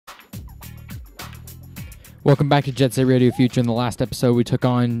Welcome back to Jet Set Radio Future. In the last episode, we took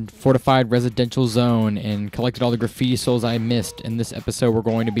on Fortified Residential Zone and collected all the graffiti souls I missed. In this episode, we're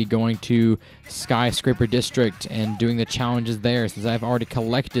going to be going to Skyscraper District and doing the challenges there, since I've already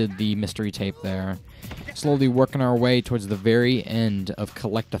collected the mystery tape there. Slowly working our way towards the very end of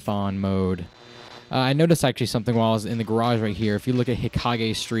Collectathon mode. I noticed actually something while I was in the garage right here. If you look at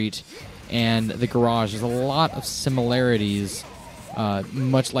Hikage Street and the garage, there's a lot of similarities.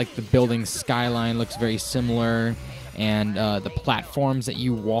 Much like the building skyline looks very similar, and the platforms that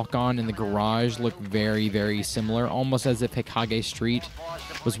you walk on in the garage look very, very similar, almost as if Hikage Street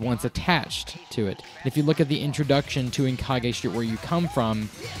was once attached to it. And if you look at the introduction to Hikage Street where you come from,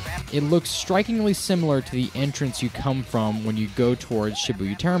 it looks strikingly similar to the entrance you come from when you go towards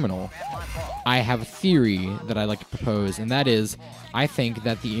Shibuya Terminal. I have a theory that I like to propose, and that is, I think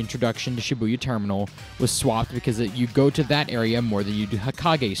that the introduction to Shibuya Terminal was swapped because you go to that area more than you do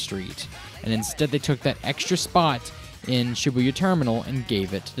Hikage Street. And instead they took that extra spot in Shibuya Terminal and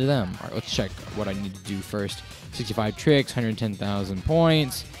gave it to them. Alright, let's check what I need to do first. 65 tricks, 110,000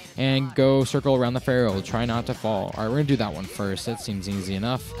 points, and go circle around the Pharaoh. Try not to fall. Alright, we're going to do that one first. That seems easy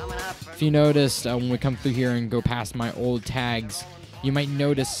enough. If you noticed, when we come through here and go past my old tags, you might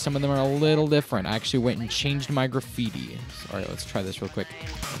notice some of them are a little different. I actually went and changed my graffiti. So, alright, let's try this real quick.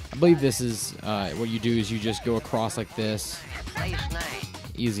 I believe this is what you do is you just go across like this.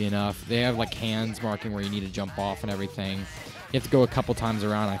 Easy enough. They have like hands marking where you need to jump off and everything. You have to go a couple times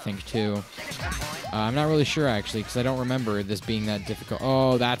around, I think, too. I'm not really sure, actually, because I don't remember this being that difficult.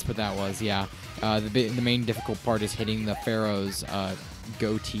 Oh, that's what that was, yeah. The main difficult part is hitting the Pharaoh's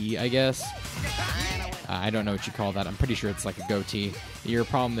goatee, I guess. I don't know what you call that. I'm pretty sure it's like a goatee. Your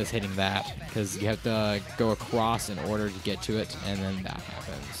problem is hitting that, because you have to go across in order to get to it, and then that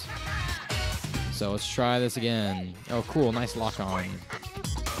happens. So let's try this again. Oh, cool. Nice lock on.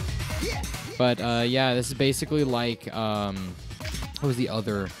 But, yeah, this is basically like, what was the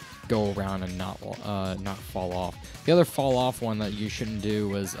other go around and not fall off? The other fall off one that you shouldn't do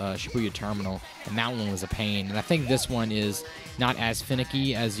was Shibuya Terminal, and that one was a pain. And I think this one is not as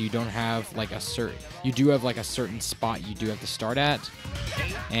finicky, as you don't have like you do have like a certain spot you do have to start at,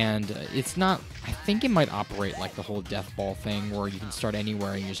 and it's not. I think it might operate like the whole death ball thing, where you can start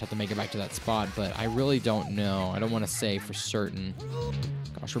anywhere and you just have to make it back to that spot. But I really don't know. I don't want to say for certain.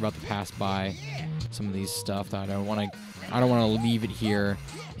 Gosh, we're about to pass by some of these stuff that I don't want to leave it here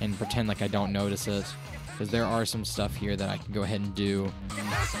and pretend like I don't notice it, because there are some stuff here that I can go ahead and do.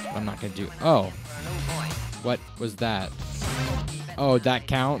 But I'm not going to do. Oh, what was that? Oh, that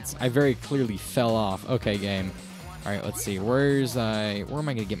counts? I very clearly fell off. Okay, game. All right, let's see. Where am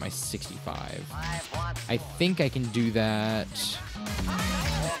I going to get my 65? I think I can do that.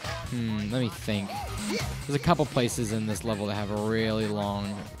 Let me think. There's a couple places in this level that have a really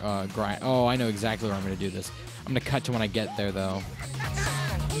long grind. Oh, I know exactly where I'm going to do this. I'm going to cut to when I get there, though.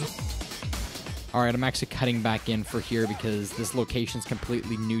 Alright, I'm actually cutting back in for here because this location's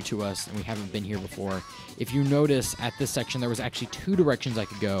completely new to us and we haven't been here before. If you notice, at this section, there was actually two directions I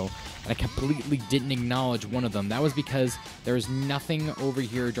could go, and I completely didn't acknowledge one of them. That was because there was nothing over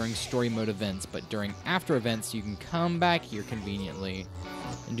here during story mode events, but during after events, you can come back here conveniently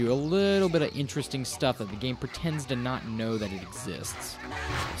and do a little bit of interesting stuff that the game pretends to not know that it exists.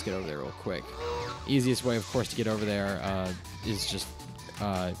 Let's get over there real quick. Easiest way, of course, to get over there is just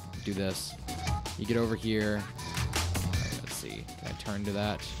do this. You get over here. Let's see. Can I turn to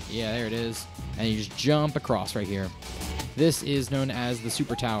that? Yeah, there it is. And you just jump across right here. This is known as the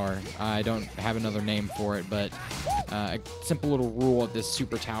Super Tower. I don't have another name for it, but a simple little rule of this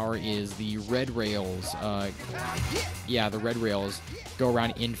Super Tower is the red rails. Yeah, the red rails go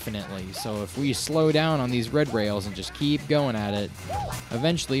around infinitely. So if we slow down on these red rails and just keep going at it,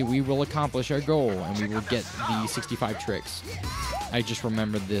 eventually we will accomplish our goal and we will get the 65 tricks. I just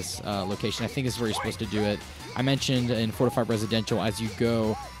remembered this location. I think this is where you're supposed to do it. I mentioned in Fortified Residential, as you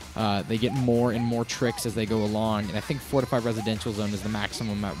go, they get more and more tricks as they go along, and I think Fortified Residential Zone is the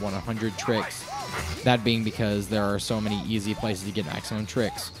maximum at 100 tricks. That being because there are so many easy places to get maximum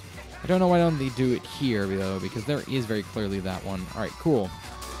tricks. I don't know why don't they do it here, though, because there is very clearly that one. Alright, cool.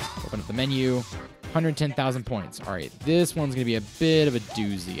 Open up the menu. 110,000 points. Alright, this one's going to be a bit of a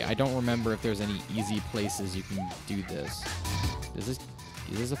doozy. I don't remember if there's any easy places you can do this. Is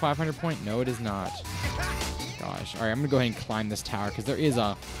this a 500 point? No, it is not. Gosh. Alright, I'm going to go ahead and climb this tower because there is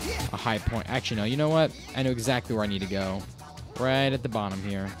a high point. Actually, no, you know what? I know exactly where I need to go. Right at the bottom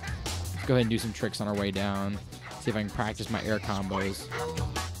here. Let's go ahead and do some tricks on our way down. See if I can practice my air combos.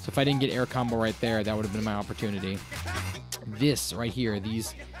 So if I didn't get air combo right there, that would have been my opportunity. This right here,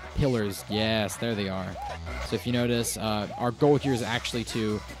 these Pillars. Yes, there they are. So if you notice, our goal here is actually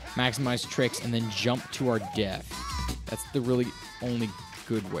to maximize tricks and then jump to our death. That's the really only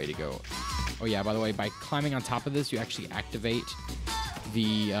good way to go. Oh yeah, by the way, by climbing on top of this, you actually activate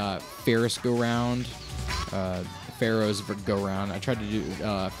the Ferris go-round. Pharaoh's go-round. I tried to do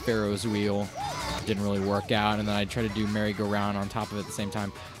Pharaoh's wheel. Didn't really work out, and then I tried to do merry-go-round on top of it at the same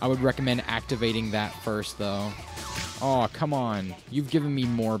time. I would recommend activating that first, though. Oh, come on. You've given me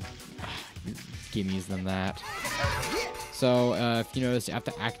more gimmies than that. So, if you notice, you have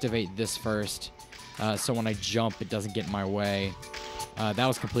to activate this first, so when I jump, it doesn't get in my way. That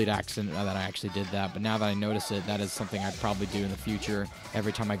was a complete accident that I actually did that, but now that I notice it, that is something I'd probably do in the future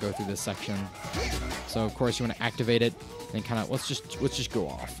every time I go through this section. So, of course, you want to activate it, and kind of, let's just go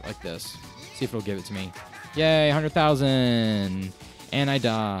off like this. See if it'll give it to me. Yay, 100,000! And I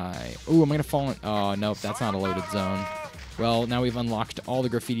die. Ooh, I'm going to fall in... Oh, nope, that's not a loaded zone. Well, now we've unlocked all the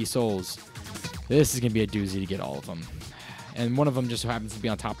graffiti souls. This is going to be a doozy to get all of them. And one of them just so happens to be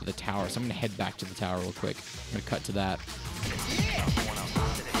on top of the tower, so I'm going to head back to the tower real quick. I'm going to cut to that.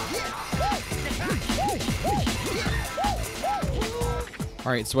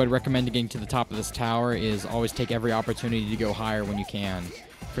 Alright, so what I'd recommend getting to the top of this tower is always take every opportunity to go higher when you can.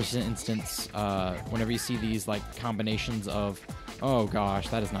 For instance, whenever you see these like combinations of, oh gosh,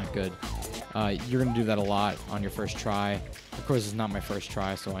 that is not good. You're going to do that a lot on your first try. Of course, it's not my first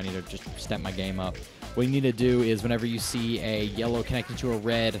try, so I need to just step my game up. What you need to do is whenever you see a yellow connected to a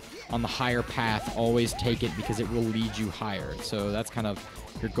red on the higher path, always take it because it will lead you higher. So that's kind of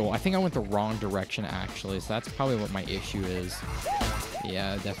your goal. I think I went the wrong direction, actually, so that's probably what my issue is.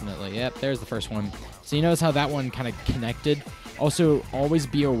 Yeah, definitely. Yep, there's the first one. So you notice how that one kind of connected? Also, always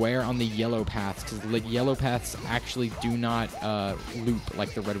be aware on the yellow paths, because the yellow paths actually do not loop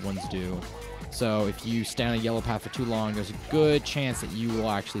like the red ones do. So if you stay on a yellow path for too long, there's a good chance that you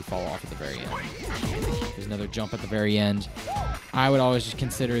will actually fall off at the very end. There's another jump at the very end. I would always just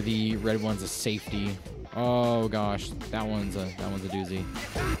consider the red ones a safety. Oh gosh, that one's a doozy.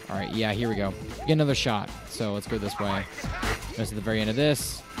 All right, yeah, here we go. Get another shot. So let's go this way. Goes to the very end of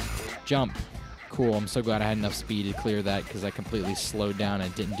this. Jump. Cool. I'm so glad I had enough speed to clear that because I completely slowed down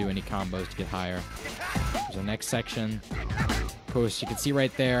and didn't do any combos to get higher. There's our next section. Of course, you can see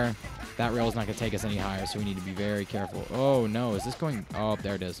right there. That rail is not going to take us any higher, so we need to be very careful. Oh, no. Is this going... Oh,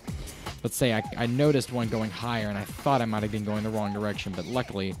 there it is. Let's say I noticed one going higher, and I thought I might have been going the wrong direction, but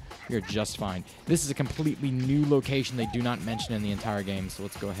luckily, we are just fine. This is a completely new location they do not mention in the entire game, so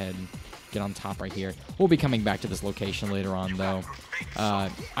let's go ahead and get on top right here. We'll be coming back to this location later on, though.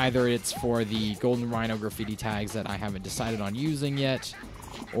 Either it's for the Golden Rhino graffiti tags that I haven't decided on using yet,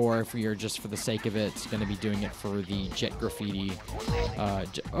 or if we are just for the sake of it, it's going to be doing it for the jet graffiti.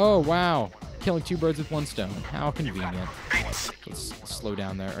 Oh, wow. Killing two birds with one stone. How convenient. Let's slow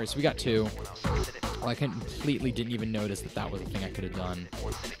down there. All right, so we got two. Well, I completely didn't even notice that that was a thing I could have done.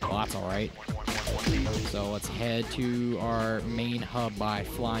 Well, that's all right. So let's head to our main hub by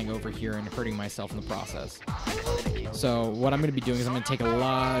flying over here and hurting myself in the process. So what I'm going to be doing is I'm going to take a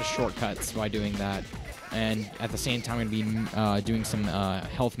lot of shortcuts by doing that. And at the same time, I'm going to be doing some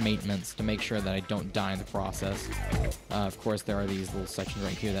health maintenance to make sure that I don't die in the process. Of course, there are these little sections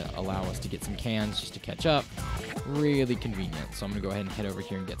right here that allow us to get some cans just to catch up. Really convenient. So I'm going to go ahead and head over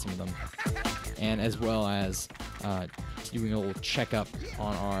here and get some of them. And as well as doing a little checkup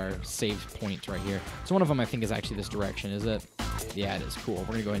on our save point right here. So one of them I think is actually this direction, is it? Yeah, it is. Cool. We're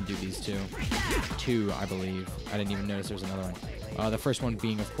going to go ahead and do these two. Two, I believe. I didn't even notice there's another one. The first one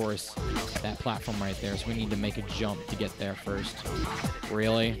being, of course, that platform right there. So we need to make a jump to get there first.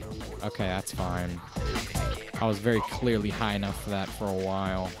 Really? Okay, that's fine. I was very clearly high enough for that for a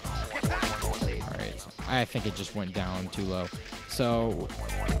while. Alright. I think it just went down too low. So,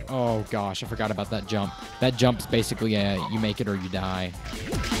 oh gosh, I forgot about that jump. That jump's basically you make it or you die.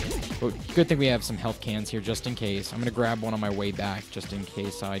 But good thing we have some health cans here just in case. I'm going to grab one on my way back just in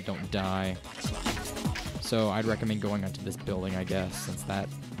case I don't die. So I'd recommend going onto this building, I guess, since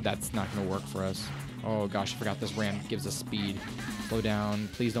that's not going to work for us. Oh gosh, I forgot this ramp gives us speed. Slow down.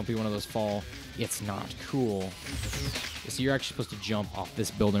 Please don't be one of those fall. It's not cool. So you're actually supposed to jump off this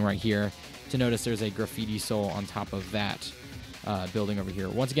building right here. To notice there's a graffiti soul on top of that building over here.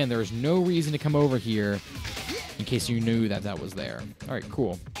 Once again, there is no reason to come over here in case you knew that that was there. All right,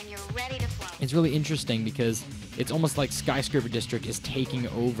 cool. And you're ready to flow. It's really interesting because it's almost like Skyscraper District is taking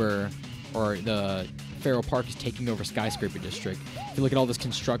over, or the Pharaoh Park is taking over Skyscraper District. If you look at all this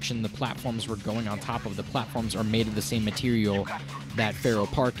construction, the platforms we're going on top of, the platforms are made of the same material that Pharaoh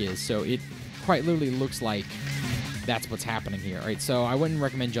Park is. So it quite literally looks like that's what's happening here. All right, so I wouldn't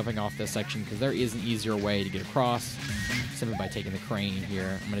recommend jumping off this section because there is an easier way to get across. simply by taking the crane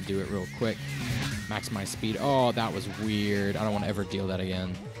here. I'm going to do it real quick. Maximize speed. Oh, that was weird. I don't want to ever deal that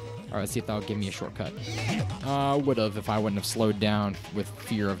again. All right, let's see if that'll give me a shortcut. Would have if I wouldn't have slowed down with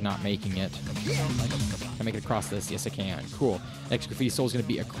fear of not making it. Can I make it across this? Yes, I can. Cool. Next graffiti soul is going to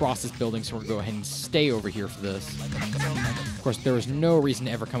be across this building, so we're going to go ahead and stay over here for this. Of course, there was no reason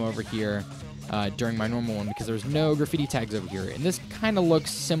to ever come over here during my normal one because there's no graffiti tags over here. And this kind of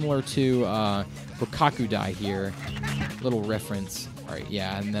looks similar to Bokaku Dai here. Little reference. All right,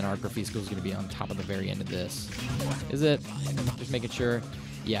 yeah, and then our graffiti school is going to be on top of the very end of this. Is it? Just making sure.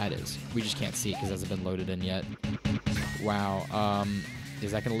 Yeah, it is. We just can't see it because it hasn't been loaded in yet. Wow.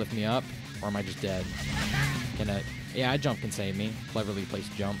 Is that going to lift me up, or am I just dead? Yeah, a jump can save me. Cleverly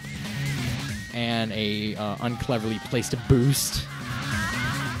placed jump. And a uncleverly placed boost.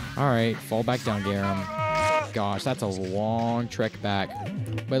 All right, fall back down, Garum. Gosh, that's a long trek back.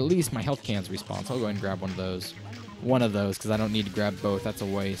 But at least my health can's respawn, so I'll go ahead and grab one of those. Because I don't need to grab both. That's a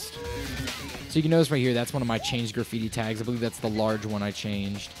waste. So you can notice right here, that's one of my changed graffiti tags. I believe that's the large one I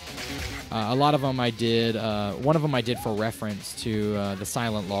changed. A lot of them I did. One of them I did for reference to the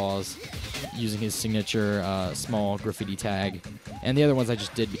Silent Laws, using his signature small graffiti tag. And the other ones I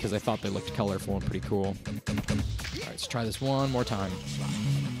just did because I thought they looked colorful and pretty cool. All right, let's try this one more time.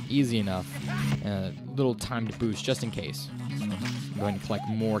 Easy enough. Little timed boost just in case. Go ahead and collect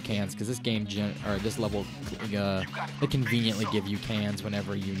more cans because this game or this level they conveniently give you cans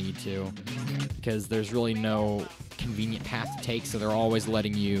whenever you need to, because there's really no convenient path to take, so they're always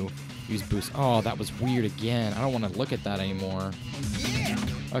letting you use boost. Oh, that was weird again. I don't want to look at that anymore.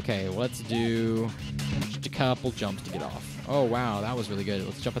 Okay, let's do just a couple jumps to get off. Oh wow, that was really good.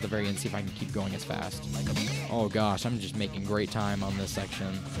 Let's jump at the very end, see if I can keep going as fast. Oh gosh, I'm just making great time on this section.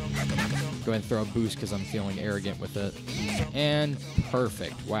 Go ahead and throw a boost because I'm feeling arrogant with it. And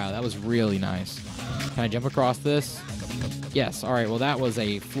perfect. Wow, that was really nice. Can I jump across this? Yes. All right, well that was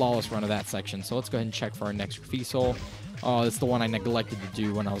a flawless run of that section. So let's go ahead and check for our next graffiti soul. Oh, it's the one I neglected to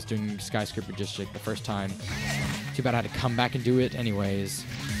do when I was doing Skyscraper District the first time. Too bad I had to come back and do it anyways.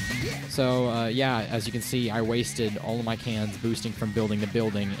 So, yeah, as you can see, I wasted all of my cans boosting from building to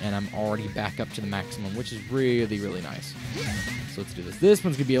building, and I'm already back up to the maximum, which is really, really nice. So let's do this. This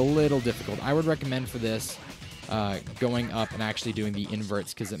one's going to be a little difficult. I would recommend for this going up and actually doing the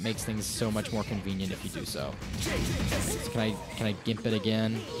inverts, because it makes things so much more convenient if you do so. Can I gimp it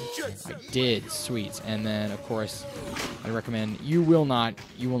again? I did. Sweet. And then, of course, I recommend you will not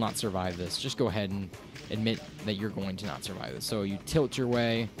survive this. Just go ahead and admit that you're going to not survive this. So you tilt your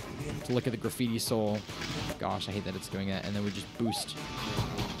way to look at the graffiti soul. Gosh, I hate that it's doing that. And then we just boost.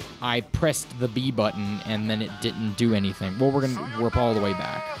 I pressed the B button and then it didn't do anything. Well, we're going to warp all the way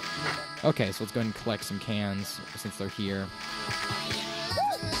back. Okay, so let's go ahead and collect some cans since they're here.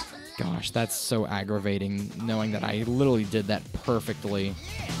 Gosh, that's so aggravating, knowing that I literally did that perfectly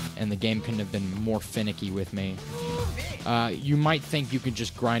and the game couldn't have been more finicky with me. You might think you could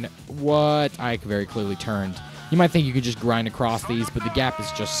just grind... What? I very clearly turned. You might think you could just grind across these, but the gap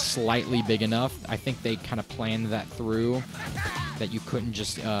is just slightly big enough. I think they kind of planned that through, that you couldn't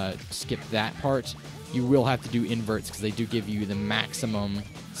just skip that part. You will have to do inverts because they do give you the maximum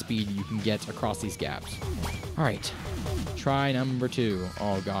speed you can get across these gaps. All right. Try number 2.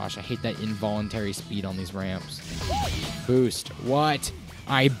 Oh, gosh. I hate that involuntary speed on these ramps. Boost. What?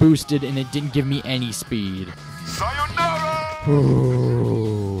 I boosted and it didn't give me any speed. Sayonara!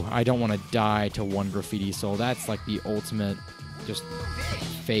 Ooh, I don't want to die to one graffiti soul. That's like the ultimate just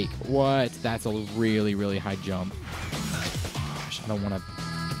fake. What? That's a really, really high jump. Gosh, I don't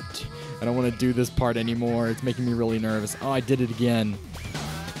want to do this part anymore. It's making me really nervous. Oh, I did it again.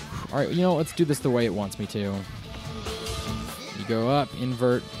 All right, you know, let's do this the way it wants me to. You go up,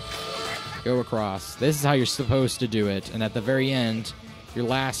 invert, go across. This is how you're supposed to do it. And at the very end, your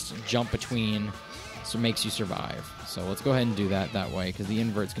last jump between makes you survive. So let's go ahead and do that way, because the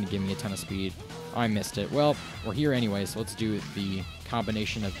invert's going to give me a ton of speed. Oh, I missed it. Well, we're here anyway, so let's do the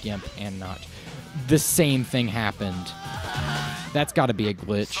combination of GIMP and not. The same thing happened. That's got to be a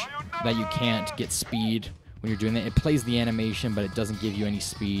glitch, that you can't get speed when you're doing that. It plays the animation, but it doesn't give you any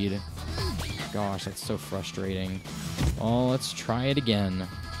speed. Gosh, that's so frustrating. Oh, let's try it again.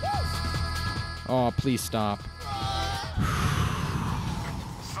 Oh, please stop.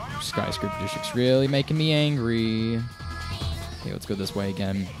 Skyscraper District's really making me angry. Okay, let's go this way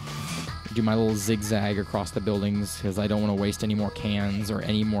again. Do my little zigzag across the buildings because I don't want to waste any more cans or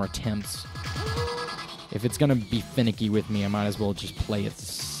any more attempts. If it's going to be finicky with me, I might as well just play a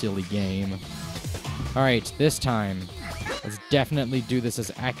silly game. All right, this time, let's definitely do this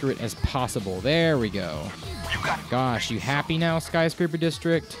as accurate as possible. There we go. Gosh, you happy now, Skyscraper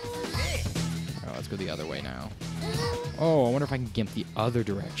District? Oh, let's go the other way now. Oh, I wonder if I can gimp the other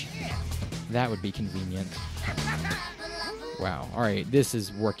direction. That would be convenient. Wow. All right, this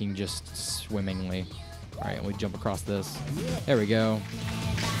is working just swimmingly. All right, we jump across this. There we go.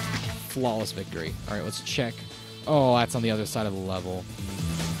 Flawless victory. All right, let's check. Oh, that's on the other side of the level.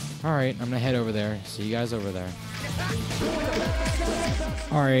 All right, I'm gonna head over there. See you guys over there.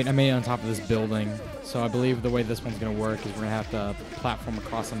 All right, I made it on top of this building. So I believe the way this one's gonna work is we're gonna have to platform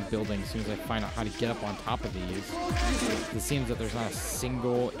across some buildings as soon as I find out how to get up on top of these. It seems that there's not a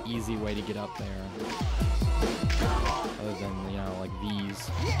single easy way to get up there. Other than, you know, like these.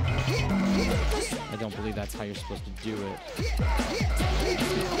 I don't believe that's how you're supposed to do it.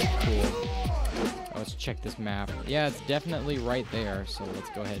 Cool. Let's check this map. Yeah, it's definitely right there, so let's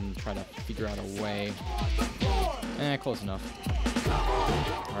go ahead and try to figure out a way. Close enough.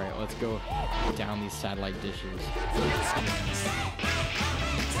 Alright, let's go down these satellite dishes.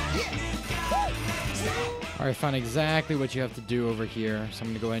 Alright, found exactly what you have to do over here, so I'm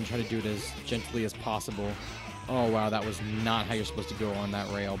going to go ahead and try to do it as gently as possible. Oh wow, that was not how you're supposed to go on that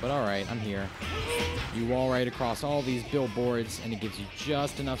rail, but alright, I'm here. You wall right across all these billboards, and it gives you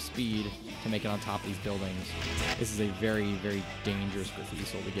just enough speed to make it on top of these buildings. This is a very, very dangerous graffiti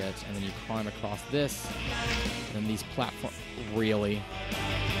soul to get, and then you climb across this, and then these platforms. Really?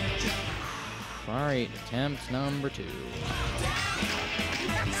 Alright, attempt number 2.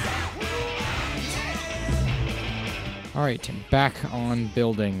 Alright, back on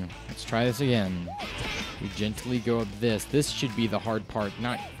building. Let's try this again. We gently go up this. This should be the hard part,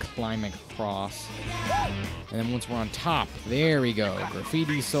 not climbing across. And then once we're on top, there we go.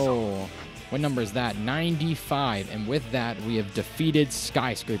 Graffiti Soul. What number is that? 95. And with that, we have defeated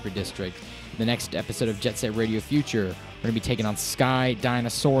Skyscraper District. In the next episode of Jet Set Radio Future, we're going to be taking on Sky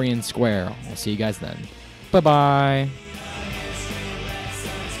Dinosaurian Square. I'll see you guys then. Bye-bye.